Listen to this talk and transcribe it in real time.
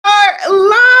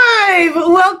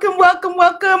welcome, welcome,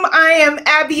 welcome. I am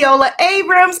Abiola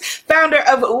Abrams, founder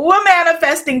of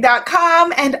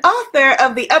Womanifesting.com and author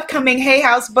of the upcoming Hay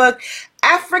House book,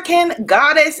 African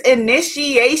Goddess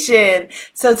Initiation.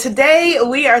 So today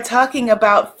we are talking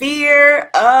about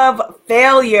fear of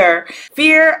failure.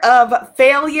 Fear of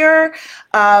failure,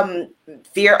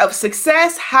 fear of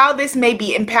success, how this may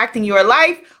be impacting your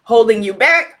life, holding you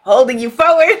back, holding you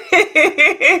forward,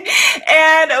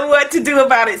 and what to do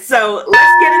about it. So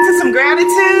let's get into some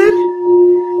gratitude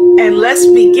and let's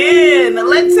begin.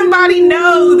 Let somebody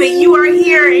know that you are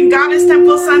here in Goddess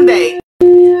Temple Sunday.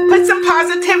 Put some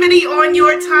positivity on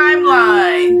your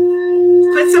timeline.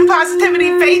 Put some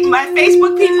positivity, my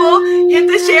Facebook people, hit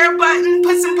the share button,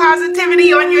 put some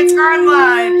positivity on your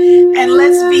timeline, and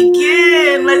let's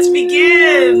begin, let's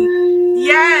begin.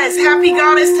 Yes, happy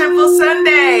Goddess Temple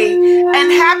Sunday,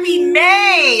 and happy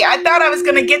May. I thought I was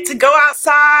gonna get to go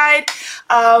outside,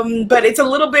 but it's a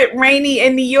little bit rainy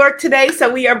in New York today,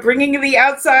 so we are bringing the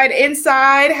outside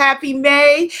inside. Happy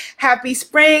May, happy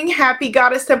spring, happy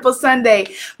Goddess Temple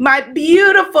Sunday. My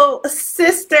beautiful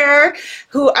sister,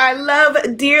 who I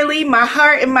love dearly, my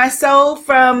heart and my soul,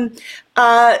 from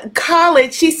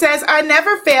college, she says, I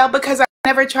never fail because I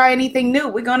never try anything new.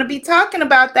 We're going to be talking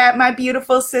about that, my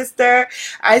beautiful sister.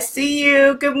 I see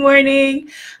you. Good morning.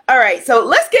 All right, so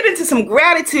let's get into some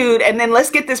gratitude and then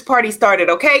let's get this party started,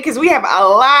 okay? Because we have a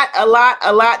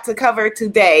lot to cover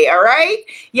today, all right?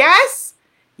 Yes?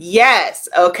 Yes.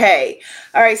 Okay.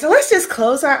 All right, so let's just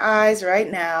close our eyes right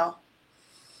now.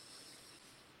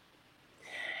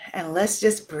 And let's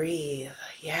just breathe.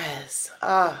 Yes.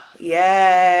 Oh,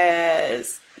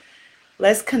 yes.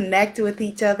 Let's connect with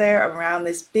each other around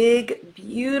this big,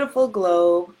 beautiful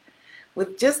globe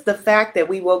with just the fact that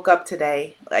we woke up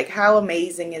today. Like, how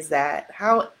amazing is that?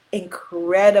 How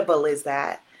incredible is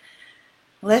that?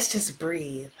 Let's just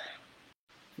breathe.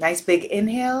 Nice big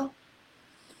inhale.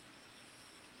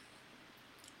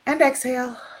 And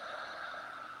exhale.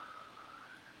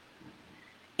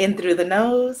 In through the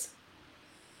nose.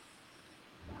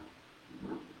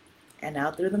 And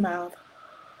out through the mouth.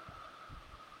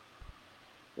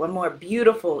 One more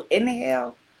beautiful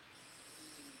inhale.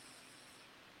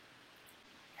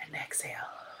 And exhale.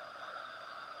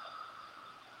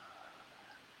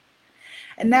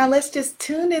 And now let's just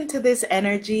tune into this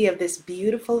energy of this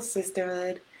beautiful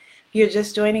sisterhood. If you're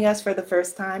just joining us for the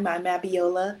first time, I'm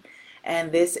Abiola,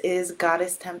 and this is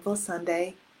Goddess Temple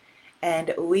Sunday.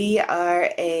 And we are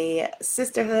a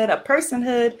sisterhood, a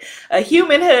personhood, a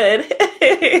humanhood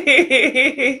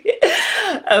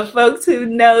of folks who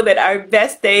know that our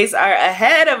best days are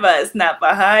ahead of us, not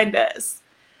behind us.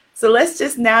 So let's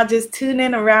just now just tune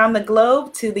in around the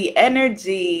globe to the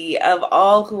energy of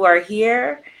all who are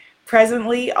here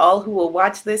presently, all who will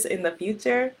watch this in the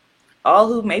future, all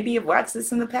who maybe have watched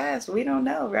this in the past. We don't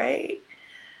know, right?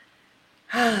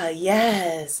 Ah,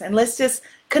 yes. And let's just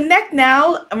connect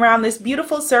now around this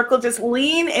beautiful circle. Just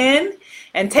lean in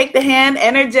and take the hand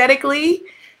energetically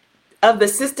of the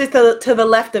sister to the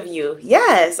left of you.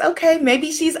 Yes. Okay.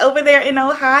 Maybe she's over there in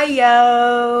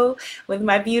Ohio with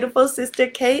my beautiful sister,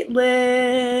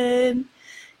 Caitlin.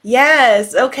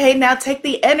 Yes. Okay. Now take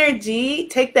the energy,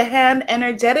 take the hand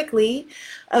energetically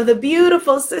of the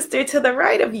beautiful sister to the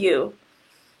right of you.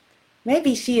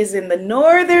 Maybe she is in the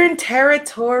Northern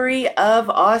Territory of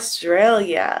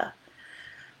Australia.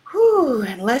 Whew,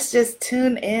 and let's just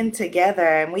tune in together,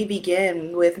 and we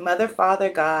begin with Mother,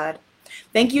 Father, God.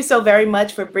 Thank you so very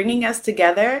much for bringing us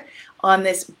together on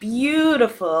this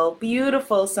beautiful,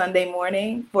 beautiful Sunday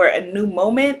morning for a new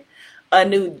moment, a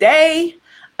new day,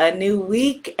 a new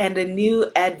week, and a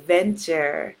new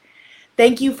adventure.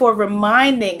 Thank you for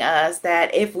reminding us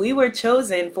that if we were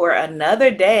chosen for another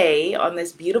day on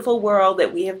this beautiful world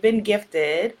that we have been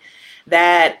gifted,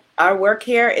 that our work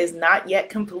here is not yet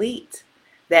complete,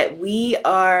 that we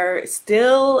are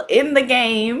still in the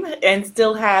game and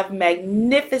still have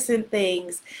magnificent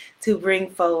things to bring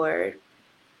forward.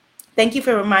 Thank you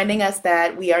for reminding us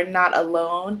that we are not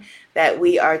alone, that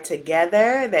we are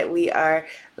together, that we are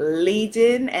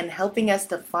legion, and helping us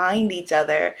to find each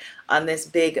other on this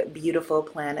big, beautiful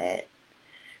planet.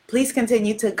 Please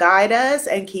continue to guide us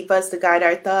and keep us to guide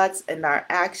our thoughts and our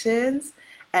actions,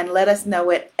 and let us know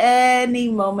at any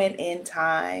moment in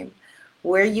time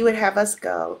where you would have us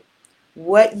go,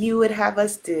 what you would have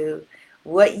us do,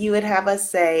 what you would have us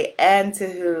say, and to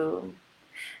whom.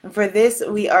 And for this,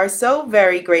 we are so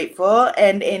very grateful.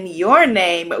 And in your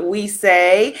name, we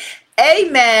say,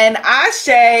 Amen, Ashe,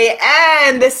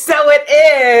 and so it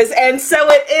is, and so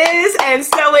it is, and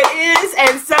so it is,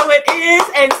 and so it is,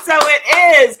 and so it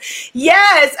is.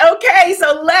 Yes, okay,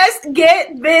 so let's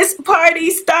get this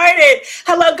party started.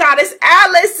 Hello, Goddess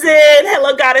Allison.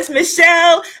 Hello, Goddess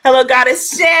Michelle. Hello,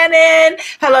 Goddess Shannon.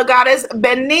 Hello, Goddess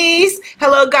Benice.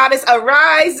 Hello, Goddess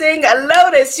Arising.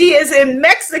 Lotus, she is in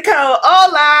Mexico.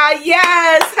 Hola,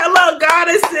 yes. Hello,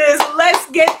 Goddesses. Let's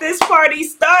get this party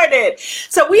started.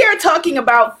 So we are talking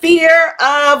about fear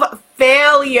of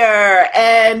failure,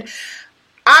 and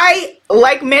I,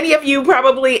 like many of you,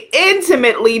 probably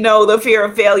intimately know the fear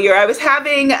of failure. I was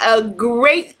having a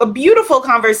beautiful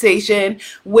conversation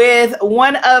with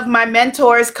one of my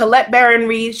mentors, Colette Baron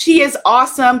Reed. She is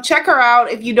awesome. Check her out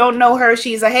if you don't know her.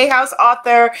 She's a Hay House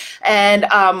author and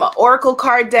Oracle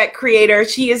card deck creator.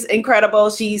 She is incredible.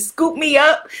 She scooped me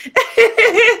up,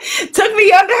 took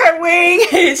me under her wing.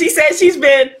 She said she's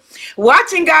been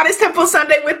watching Goddess Temple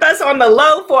Sunday with us on the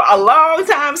low for a long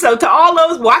time. So to all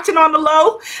those watching on the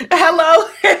low, hello.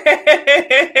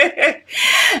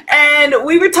 And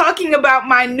we were talking about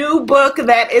my new book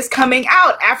that is coming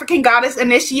out, African Goddess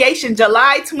Initiation,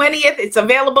 July 20th. It's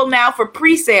available now for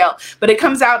pre-sale, but it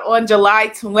comes out on July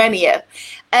 20th.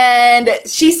 And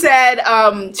she said,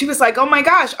 she was like, oh my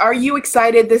gosh, are you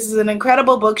excited? This is an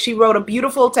incredible book. She wrote a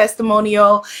beautiful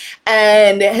testimonial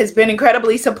and has been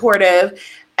incredibly supportive.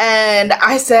 And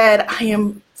I said, I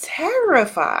am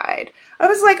terrified. I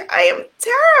was like, I am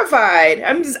terrified.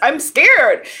 I'm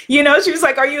scared. You know, she was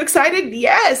like, are you excited?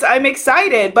 Yes, I'm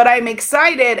excited, but I'm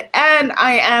excited and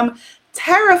I am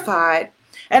terrified.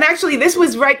 And actually, this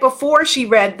was right before she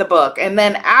read the book. And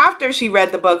then after she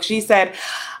read the book, she said,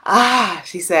 I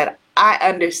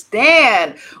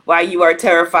understand why you are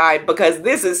terrified, because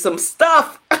this is some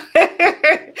stuff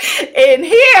in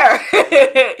here.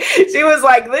 She was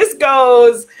like, this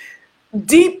goes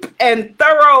deep and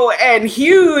thorough and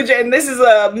huge, and this is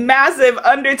a massive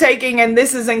undertaking, and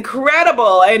this is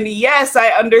incredible. And yes, I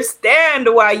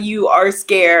understand why you are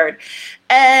scared.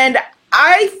 And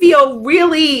I think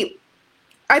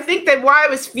that why I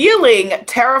was feeling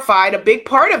terrified, a big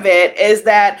part of it is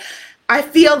that I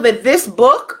feel that this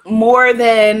book,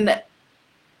 not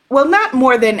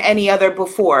more than any other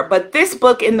before, but this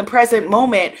book in the present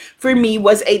moment for me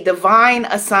was a divine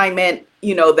assignment,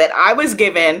 you know, that I was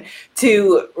given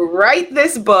to write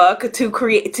this book,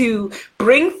 to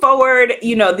bring forward,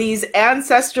 you know, these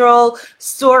ancestral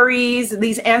stories,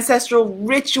 these ancestral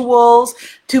rituals,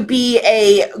 to be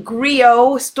a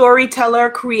griot, storyteller,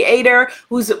 creator,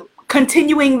 who's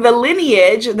continuing the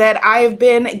lineage that I've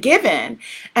been given.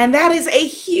 And that is a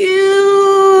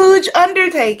huge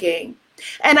undertaking.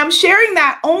 And I'm sharing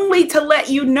that only to let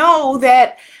you know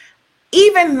that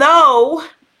even though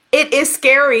it is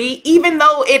scary, even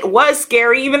though it was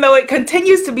scary, even though it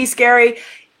continues to be scary,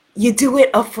 you do it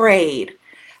afraid.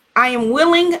 I am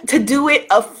willing to do it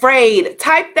afraid.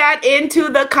 Type that into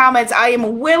the comments. I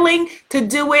am willing to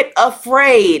do it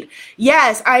afraid.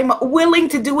 Yes, I'm willing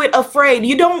to do it afraid.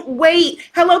 You don't wait.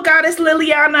 Hello, Goddess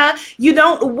Liliana. You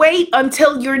don't wait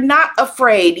until you're not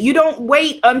afraid. You don't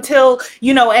wait until,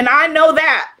 you know, and I know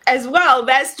that as well,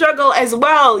 that struggle as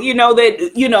well, you know,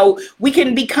 that, you know, we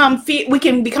can become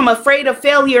afraid of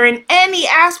failure in any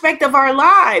aspect of our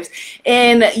lives,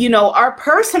 in, you know, our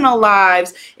personal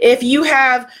lives. If you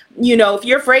have, you know, if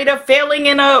you're afraid of failing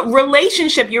in a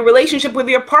relationship, your relationship with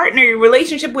your partner, your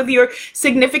relationship with your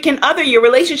significant other, your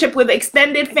relationship with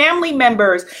extended family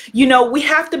members, you know, we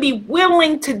have to be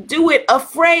willing to do it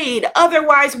afraid.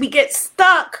 Otherwise we get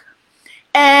stuck.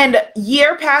 And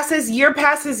year passes,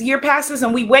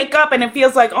 and we wake up and it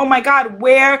feels like, oh my God,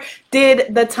 where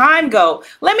did the time go?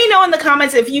 Let me know in the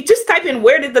comments, if you just type in,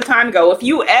 where did the time go? If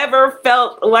you ever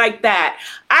felt like that.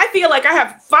 I feel like I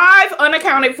have 5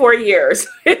 unaccounted for years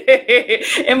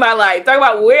in my life. Talk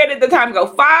about where did the time go?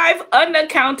 5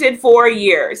 unaccounted for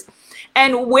years.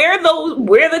 And where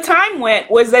the time went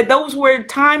was that those were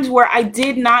times where I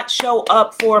did not show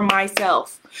up for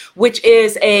myself, which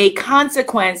is a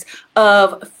consequence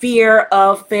of fear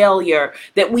of failure,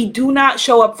 that we do not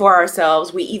show up for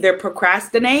ourselves. We either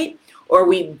procrastinate, or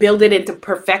we build it into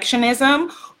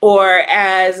perfectionism, or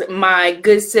as my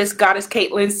good sis Goddess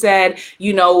Caitlin said,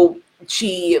 you know,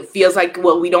 she feels like,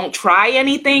 well, we don't try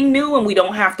anything new and we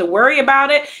don't have to worry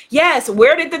about it. Yes,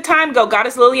 where did the time go?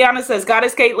 Goddess Liliana says,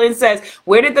 Goddess Caitlin says,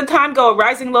 where did the time go?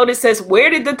 Rising Lotus says,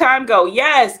 where did the time go?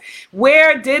 Yes,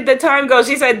 where did the time go?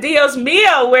 She said, Dios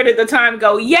mío, where did the time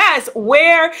go? Yes,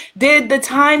 where did the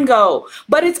time go?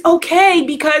 But it's okay,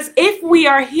 because if we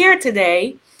are here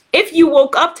today, if you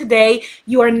woke up today,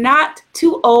 you are not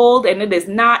too old and it is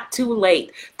not too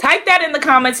late. Type that in the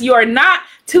comments. You are not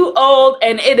too old,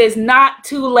 and it is not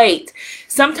too late.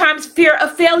 Sometimes fear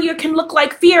of failure can look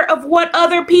like fear of what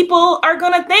other people are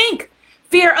going to think.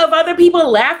 Fear of other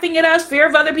people laughing at us. Fear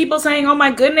of other people saying, oh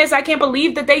my goodness, I can't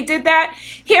believe that they did that.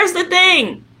 Here's the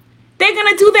thing. They're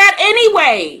going to do that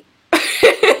anyway.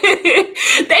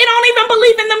 They don't even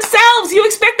believe in themselves. You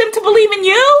expect them to believe in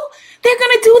you? They're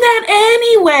going to do that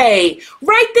anyway.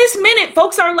 Right this minute,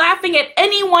 folks are laughing at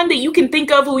anyone that you can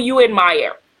think of who you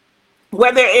admire.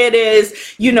 Whether it is,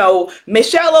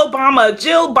 Michelle Obama,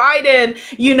 Jill Biden,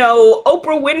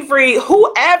 Oprah Winfrey,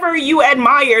 whoever you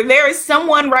admire, there is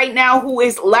someone right now who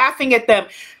is laughing at them.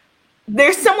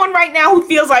 There's someone right now who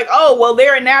feels like, oh, well,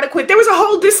 they're inadequate. There was a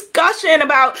whole discussion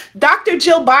about Dr.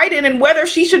 Jill Biden and whether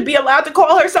she should be allowed to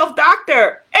call herself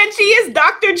doctor. And she is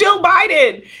Dr. Jill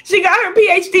Biden. She got her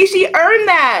PhD. She earned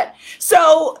that.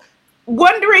 So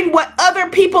wondering what other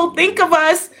people think of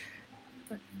us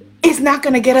is not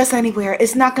going to get us anywhere.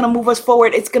 It's not going to move us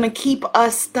forward. It's going to keep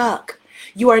us stuck.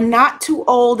 You are not too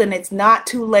old and it's not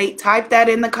too late. Type that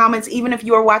in the comments. Even if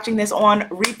you are watching this on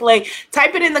replay,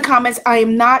 type it in the comments. I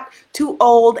am not too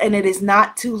old and it is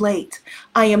not too late.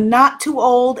 I am not too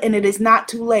old and it is not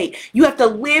too late. You have to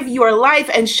live your life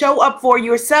and show up for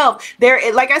yourself.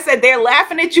 Like I said, they're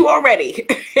laughing at you already.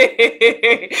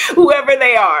 Whoever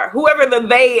they are, whoever the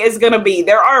they is going to be.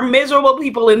 There are miserable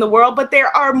people in the world, but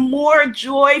there are more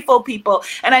joyful people.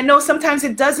 And I know sometimes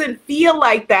it doesn't feel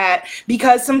like that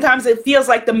because sometimes it feels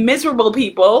like the miserable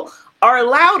people are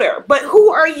louder. But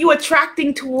who are you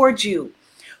attracting towards you?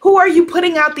 Who are you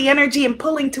putting out the energy and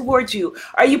pulling towards you?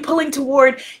 Are you pulling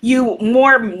toward you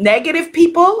more negative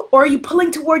people, or are you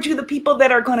pulling towards you the people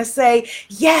that are going to say,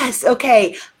 yes,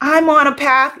 okay, I'm on a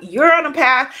path, you're on a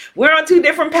path, we're on two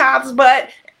different paths, but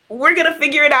we're going to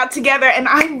figure it out together, and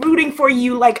I'm rooting for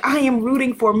you like I am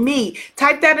rooting for me.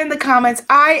 Type that in the comments.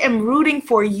 I am rooting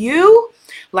for you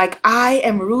like I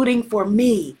am rooting for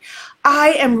me. I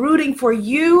am rooting for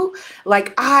you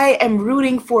like I am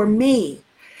rooting for me.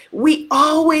 We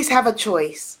always have a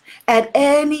choice at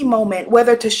any moment,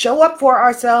 whether to show up for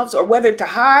ourselves or whether to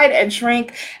hide and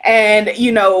shrink and,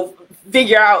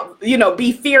 figure out,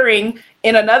 be fearing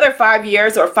in another 5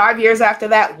 years or 5 years after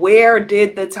that. Where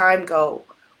did the time go?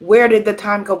 Where did the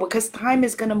time go? Because time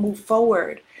is going to move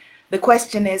forward. The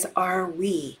question is, are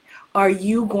we? Are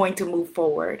you going to move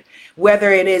forward?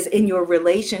 Whether it is in your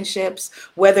relationships,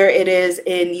 whether it is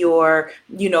in your,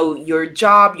 your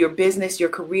job, your business, your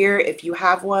career, if you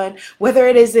have one, whether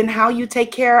it is in how you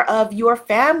take care of your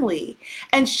family.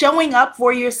 And showing up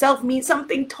for yourself means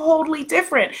something totally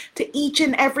different to each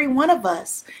and every one of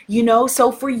us. So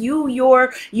for you,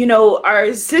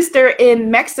 our sister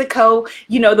in Mexico,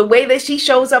 the way that she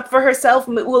shows up for herself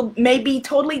may be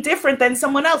totally different than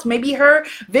someone else. Maybe her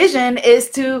vision is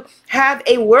to have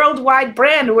a worldwide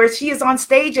brand where she is on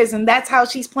stages, and that's how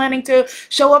she's planning to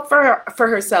show up for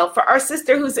herself. For our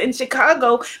sister who's in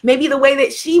Chicago, maybe the way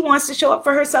that she wants to show up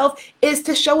for herself is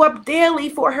to show up daily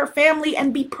for her family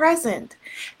and be present.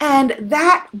 And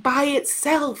that by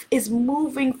itself is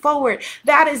moving forward.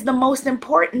 That is the most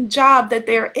important job that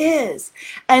there is.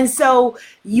 And so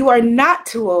you are not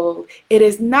too old. It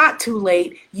is not too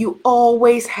late. You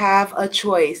always have a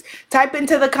choice. Type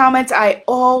into the comments, I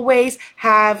always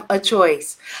have a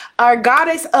choice. Our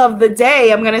goddess of the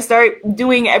day, I'm going to start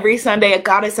doing every Sunday a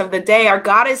goddess of the day. Our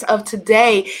goddess of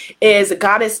today is a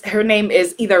goddess. Her name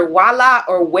is either Wala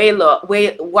or Wala.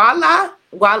 Wale,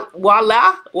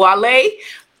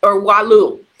 or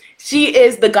Walu. She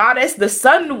is the goddess, the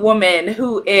sun woman,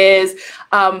 who is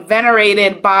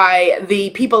venerated by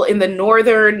the people in the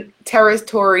Northern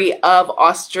Territory of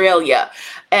Australia.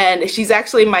 And she's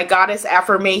actually my goddess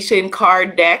affirmation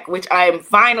card deck, which I am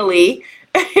finally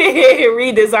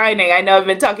redesigning. I know I've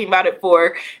been talking about it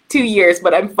for 2 years,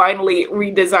 but I'm finally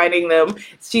redesigning them.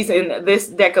 She's in this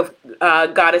deck of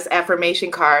goddess affirmation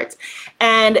cards.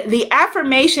 And the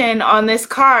affirmation on this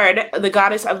card, the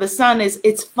goddess of the sun, is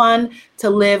it's fun to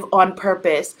live on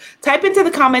purpose. Type into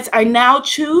the comments, I now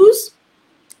choose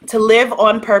to live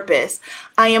on purpose.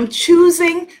 I am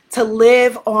choosing to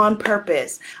live on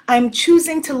purpose. I'm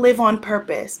choosing to live on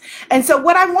purpose. And so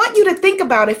what I want you to think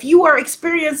about if you are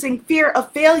experiencing fear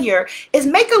of failure is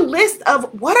make a list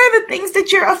of what are the things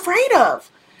that you're afraid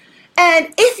of.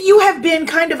 And if you have been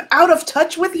kind of out of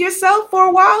touch with yourself for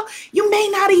a while, you may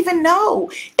not even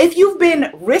know. If you've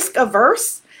been risk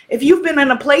averse, if you've been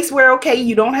in a place where, okay,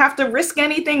 you don't have to risk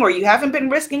anything or you haven't been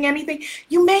risking anything,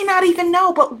 you may not even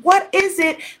know. But what is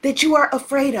it that you are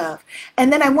afraid of?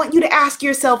 And then I want you to ask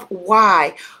yourself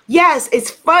why. Yes,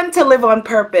 it's fun to live on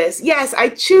purpose. Yes, I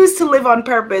choose to live on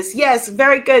purpose. Yes,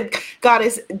 very good,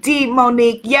 Goddess D.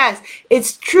 Monique. Yes,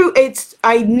 it's true.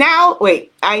 I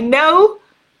know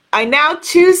I now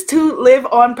choose to live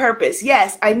on purpose.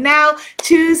 Yes, I now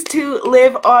choose to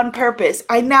live on purpose.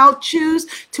 I now choose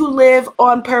to live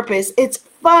on purpose. It's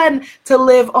fun to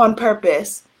live on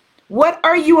purpose. What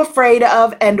are you afraid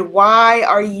of, and why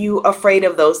are you afraid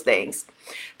of those things?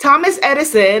 Thomas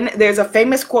Edison, there's a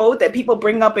famous quote that people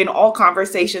bring up in all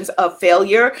conversations of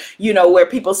failure, where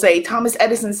people say, Thomas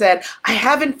Edison said, I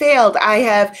haven't failed. I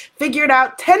have figured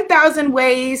out 10,000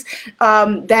 ways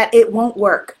that it won't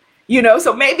work.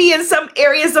 So maybe in some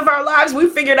areas of our lives, we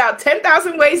figured out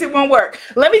 10,000 ways it won't work.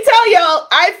 Let me tell y'all,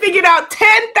 I figured out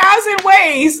 10,000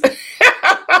 ways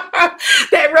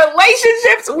that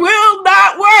relationships will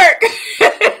not work.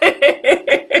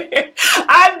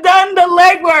 I've done the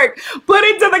legwork. Put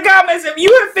into the comments if you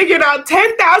have figured out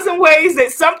 10,000 ways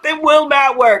that something will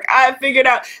not work. I figured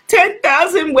out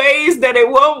 10,000 ways that it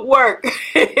won't work.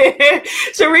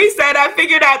 Cherie said, I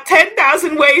figured out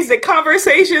 10,000 ways that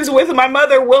conversations with my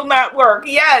mother will not work.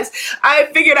 Yes, I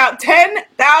figured out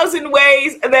 10,000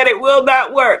 ways that it will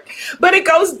not work. But it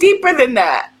goes deeper than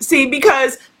that. See,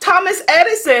 because Thomas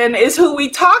Edison is who we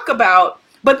talk about,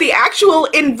 but the actual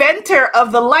inventor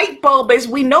of the light bulb as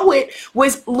we know it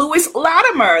was Lewis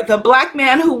Latimer, the black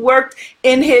man who worked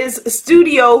in his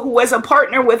studio, who was a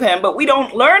partner with him. But we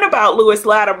don't learn about Lewis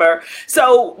Latimer.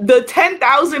 So the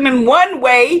 10,001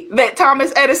 way that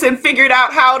Thomas Edison figured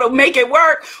out how to make it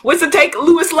work was to take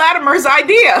Lewis Latimer's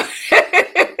idea.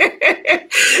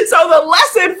 So the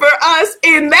lesson for us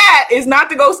in that is not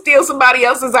to go steal somebody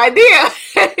else's idea.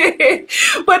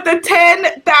 But the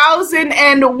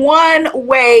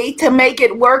 10,001 way to make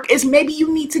it work is maybe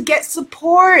you need to get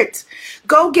support.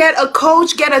 Go get a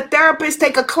coach, get a therapist,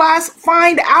 take a class,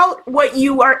 find out what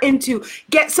you are into.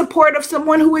 Get support of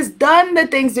someone who has done the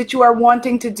things that you are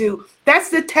wanting to do. That's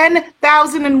the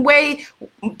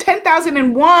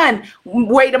 10,001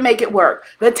 way to make it work.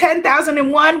 The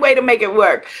 10,001 way to make it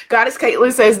work. Goddess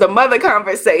Caitlin says the mother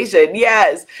conversation.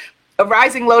 Yes. A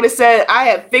Rising Lotus said, I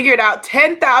have figured out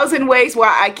 10,000 ways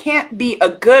why I can't be a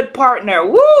good partner.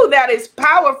 Woo, that is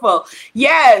powerful.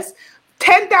 Yes.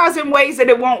 10,000 ways that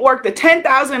it won't work. The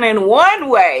 10,001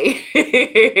 way.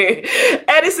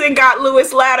 Edison got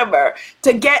Lewis Latimer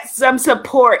to get some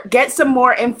support, get some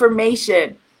more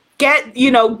information.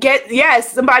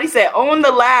 Yes, somebody said, own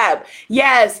the lab.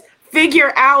 Yes,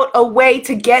 figure out a way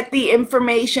to get the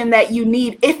information that you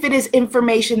need if it is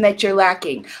information that you're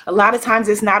lacking. A lot of times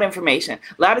it's not information.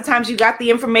 A lot of times you got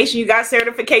the information, you got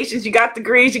certifications, you got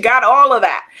degrees, you got all of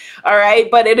that. All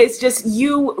right, but it is just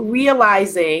you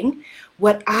realizing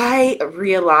what I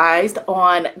realized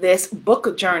on this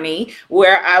book journey,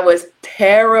 where I was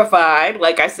terrified,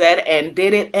 like I said, and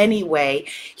did it anyway,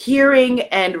 hearing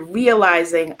and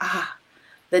realizing,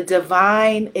 the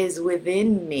divine is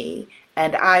within me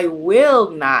and I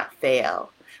will not fail.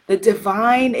 The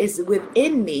divine is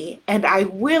within me and I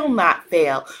will not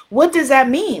fail. What does that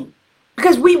mean?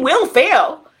 Because we will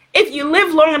fail. If you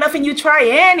live long enough and you try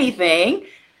anything,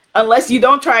 unless you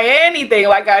don't try anything,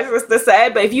 like our sister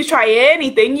said, but if you try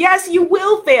anything, yes, you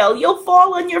will fail. You'll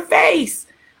fall on your face.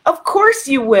 Of course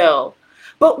you will.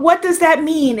 But what does that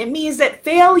mean? It means that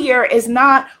failure is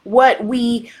not what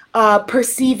we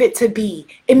perceive it to be.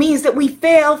 It means that we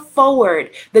fail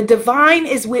forward. The divine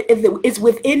is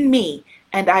within me,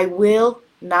 and I will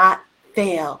not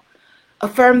fail.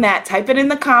 Affirm that. Type it in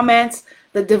the comments.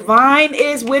 The divine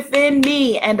is within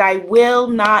me and I will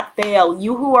not fail.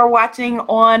 You who are watching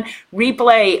on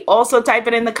replay, also type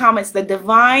it in the comments. The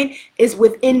divine is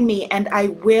within me and I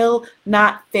will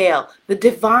not fail. The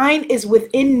divine is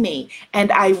within me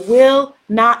and I will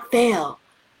not fail.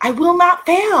 I will not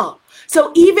fail.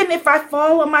 So even if I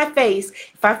fall on my face,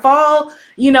 if I fall,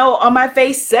 on my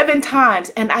face 7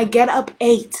 times and I get up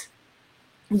 8,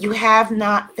 you have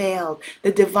not failed.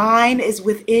 The divine is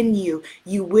within you.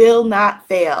 You will not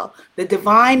fail. The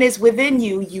divine is within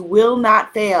you. You will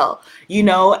not fail.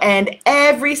 And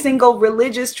every single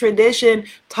religious tradition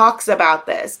talks about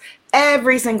this.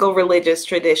 Every single religious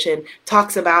tradition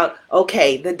talks about,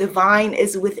 okay, the divine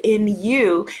is within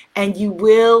you and you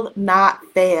will not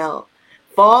fail.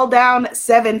 Fall down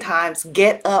 7 times,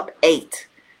 get up 8.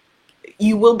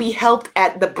 You will be helped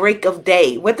at the break of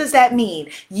day. What does that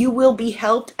mean? You will be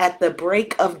helped at the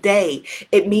break of day.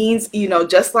 It means,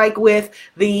 just like with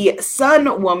the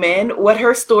sun woman, what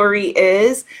her story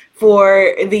is,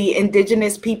 for the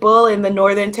indigenous people in the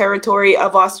Northern Territory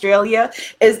of Australia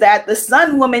is that the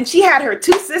Sun Woman, she had her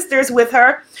two sisters with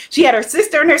her. She had her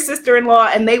sister and her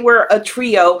sister-in-law, and they were a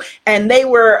trio, and they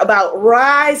were about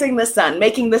rising the sun,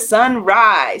 making the sun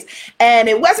rise. And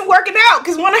it wasn't working out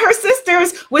because one of her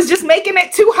sisters was just making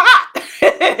it too hot.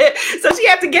 So she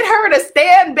had to get her to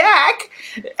stand back,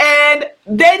 and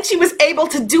then she was able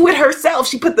to do it herself.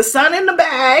 She put the sun in the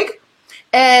bag,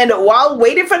 and while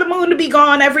waiting for the moon to be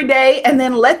gone every day, and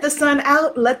then let the sun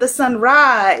out, let the sun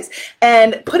rise,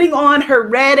 and putting on her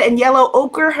red and yellow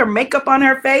ochre, her makeup on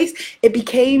her face, it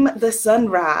became the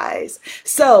sunrise.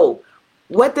 So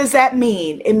what does that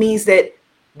mean? It means that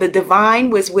the divine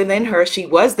was within her. She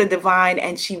was the divine,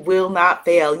 and she will not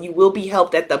fail. You will be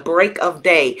helped at the break of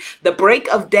day. The break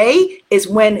of day is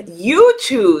when you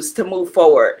choose to move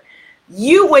forward.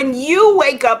 When you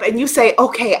wake up and you say,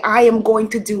 okay, I am going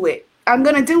to do it. I'm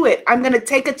going to do it. I'm going to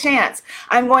take a chance.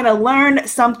 I'm going to learn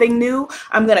something new.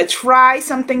 I'm going to try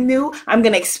something new. I'm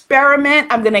going to experiment.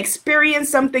 I'm going to experience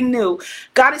something new.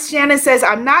 Goddess Shannon says,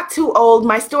 I'm not too old.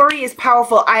 My story is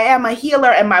powerful. I am a healer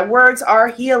and my words are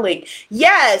healing.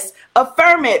 Yes.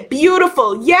 Affirm it.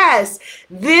 Beautiful. Yes.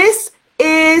 This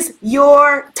is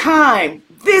your time.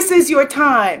 This is your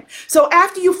time. So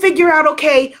after you figure out,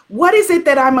 okay, what is it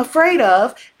that I'm afraid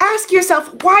of? Ask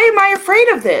yourself, why am I afraid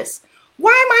of this? Why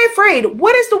am I afraid?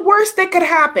 What is the worst that could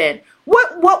happen?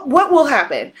 What will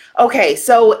happen? Okay,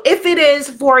 so if it is,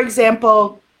 for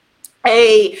example,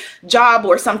 a job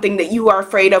or something that you are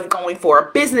afraid of going for,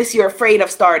 a business you're afraid of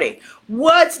starting,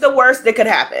 what's the worst that could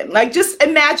happen? Like, just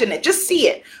imagine it, just see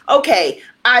it. Okay,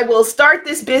 I will start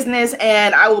this business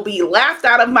and I will be laughed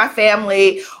out of my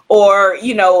family, or,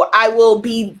 I will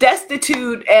be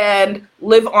destitute and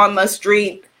live on the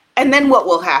street. And then what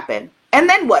will happen? And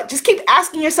then what? Just keep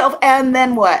asking yourself, and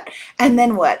then what? And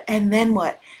then what? And then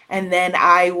what? And then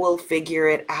I will figure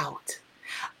it out.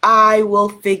 I will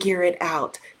figure it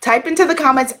out. Type into the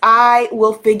comments, I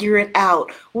will figure it out.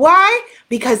 Why?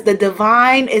 Because the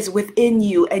divine is within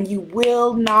you and you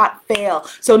will not fail.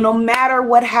 So no matter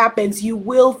what happens, you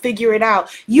will figure it out.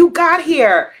 You got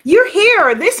here. You're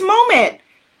here, this moment.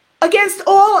 Against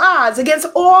all odds, against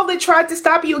all that tried to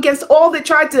stop you, against all that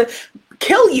tried to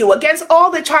kill you, against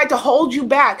all that tried to hold you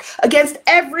back, against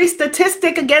every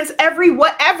statistic, against every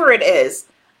whatever it is.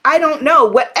 I don't know,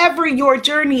 whatever your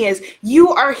journey is, you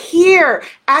are here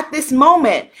at this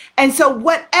moment. And so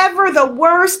whatever the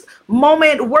worst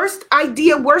moment, worst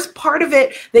idea, worst part of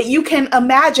it that you can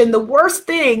imagine, the worst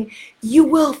thing, you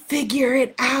will figure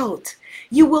it out.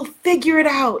 You will figure it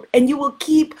out and you will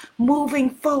keep moving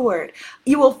forward.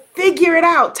 You will figure it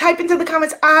out. Type into the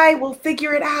comments, I will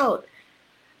figure it out.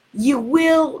 You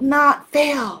will not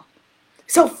fail.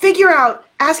 So figure out,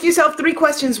 ask yourself 3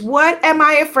 questions. What am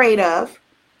I afraid of?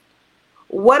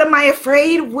 What am I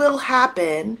afraid will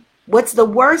happen? What's the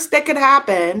worst that could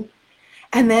happen?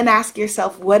 And then ask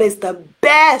yourself, what is the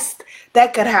best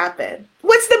that could happen?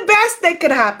 What's the best that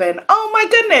could happen? Oh my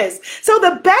goodness. So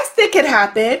the best that could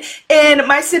happen in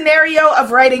my scenario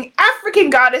of writing African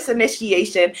Goddess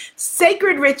Initiation,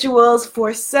 Sacred Rituals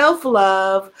for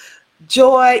Self-Love,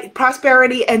 Joy,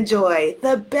 Prosperity, and Joy.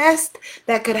 The best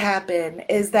that could happen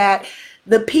is that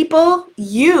the people,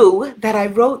 you, that I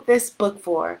wrote this book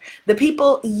for, the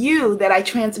people, you, that I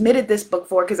transmitted this book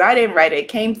for, because I didn't write it, it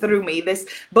came through me, this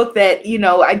book that,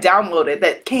 I downloaded,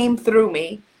 that came through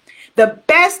me. The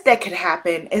best that could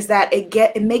happen is that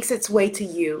it makes its way to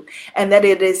you, and that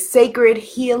it is sacred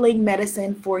healing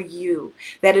medicine for you,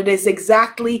 that it is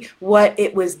exactly what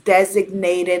it was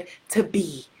designated to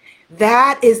be.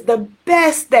 That is the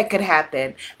best that could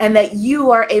happen, and that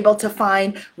you are able to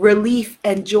find relief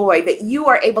and joy, that you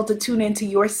are able to tune into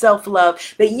your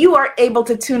self-love, that you are able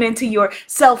to tune into your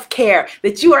self-care,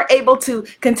 that you are able to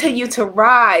continue to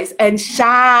rise and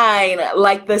shine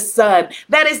like the sun.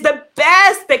 That is the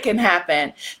best that can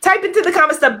happen. Type into the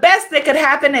comments, the best that could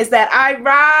happen is that I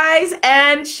rise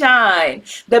and shine.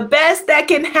 The best that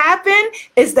can happen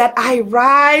is that I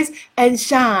rise and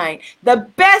shine. The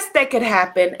best that could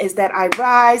happen is that I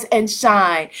rise and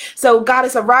shine. So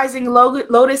Goddess of Rising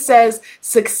Lotus says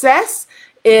success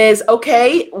is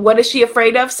okay. What is she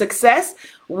afraid of? Success.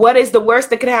 What is the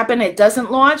worst that could happen? It doesn't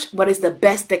launch. What is the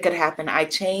best that could happen? I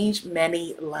change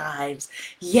many lives.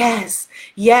 Yes,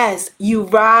 yes, you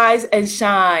rise and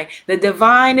shine. The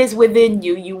divine is within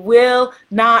you. You will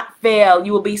not fail.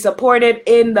 You will be supported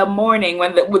in the morning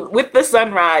with the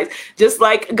sunrise, just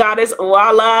like Goddess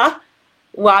Wale,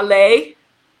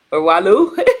 or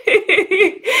Walu,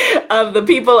 of the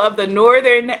people of the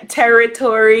Northern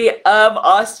Territory of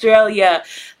Australia.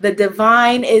 The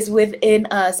divine is within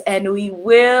us and we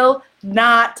will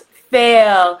not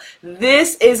fail.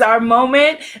 This is our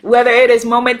moment, whether it is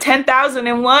moment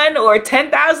 10,001 or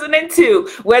 10,002,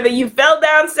 whether you fell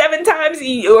down 7 times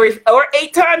or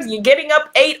 8 times, you're getting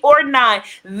up 8 or 9.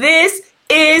 This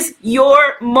is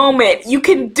your moment. You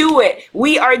can do it.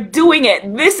 We are doing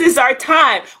it. This is our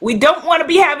time. We don't want to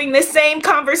be having the same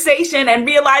conversation and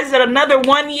realize that another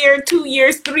 1 year, 2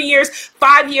 years, 3 years,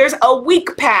 5 years, a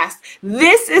week passed.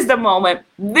 This is the moment.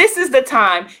 This is the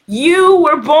time. You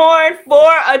were born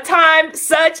for a time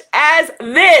such as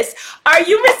this. Are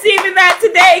you receiving that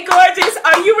today, gorgeous?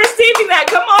 Are you receiving that?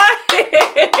 Come on.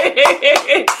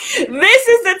 This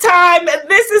is the time.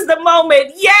 This is the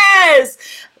moment. Yes.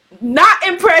 Not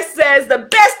Impressed says, the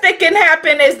best that can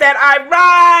happen is that I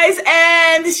rise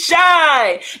and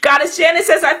shine. Goddess Shannon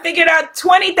says, I figured out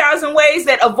 20,000 ways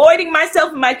that avoiding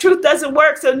myself and my truth doesn't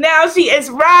work. So now she is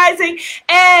rising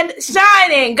and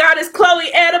shining. Goddess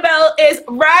Chloe Annabelle is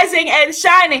rising and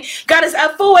shining. Goddess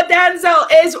Afua Danzo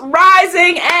is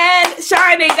rising and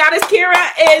shining. Goddess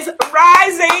Kira is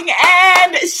rising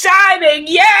and shining.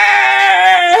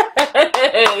 Yes!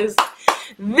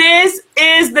 This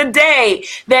is the day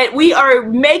that we are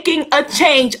making a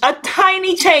change, a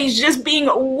tiny change, just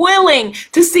being willing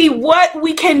to see what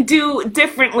we can do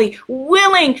differently,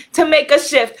 willing to make a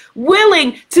shift,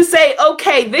 willing to say,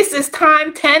 okay, this is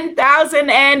time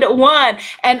 10,001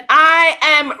 and I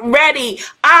am ready.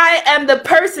 I am the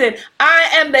person, I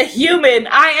am the human,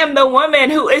 I am the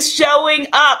woman who is showing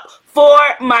up for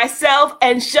myself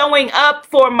and showing up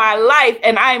for my life,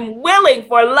 and I'm willing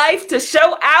for life to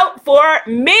show out for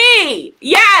me.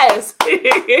 Yes.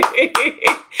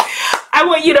 I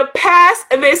want you to pass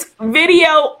this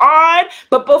video on,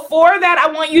 but before that,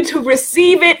 I want you to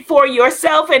receive it for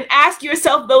yourself and ask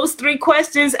yourself those 3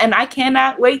 questions, and I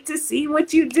cannot wait to see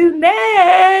what you do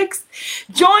next.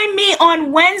 Join me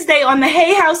on Wednesday on the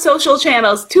Hay House social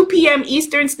channels, 2 p.m.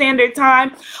 Eastern Standard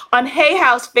Time on Hay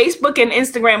House, Facebook, and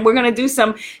Instagram. We're going to do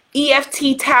some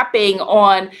EFT tapping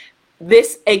on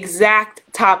this exact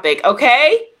topic,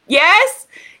 okay? Yes?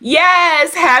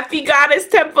 Yes, happy Goddess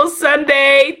Temple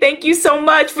Sunday. Thank you so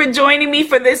much for joining me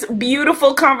for this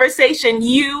beautiful conversation.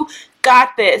 You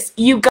got this. You got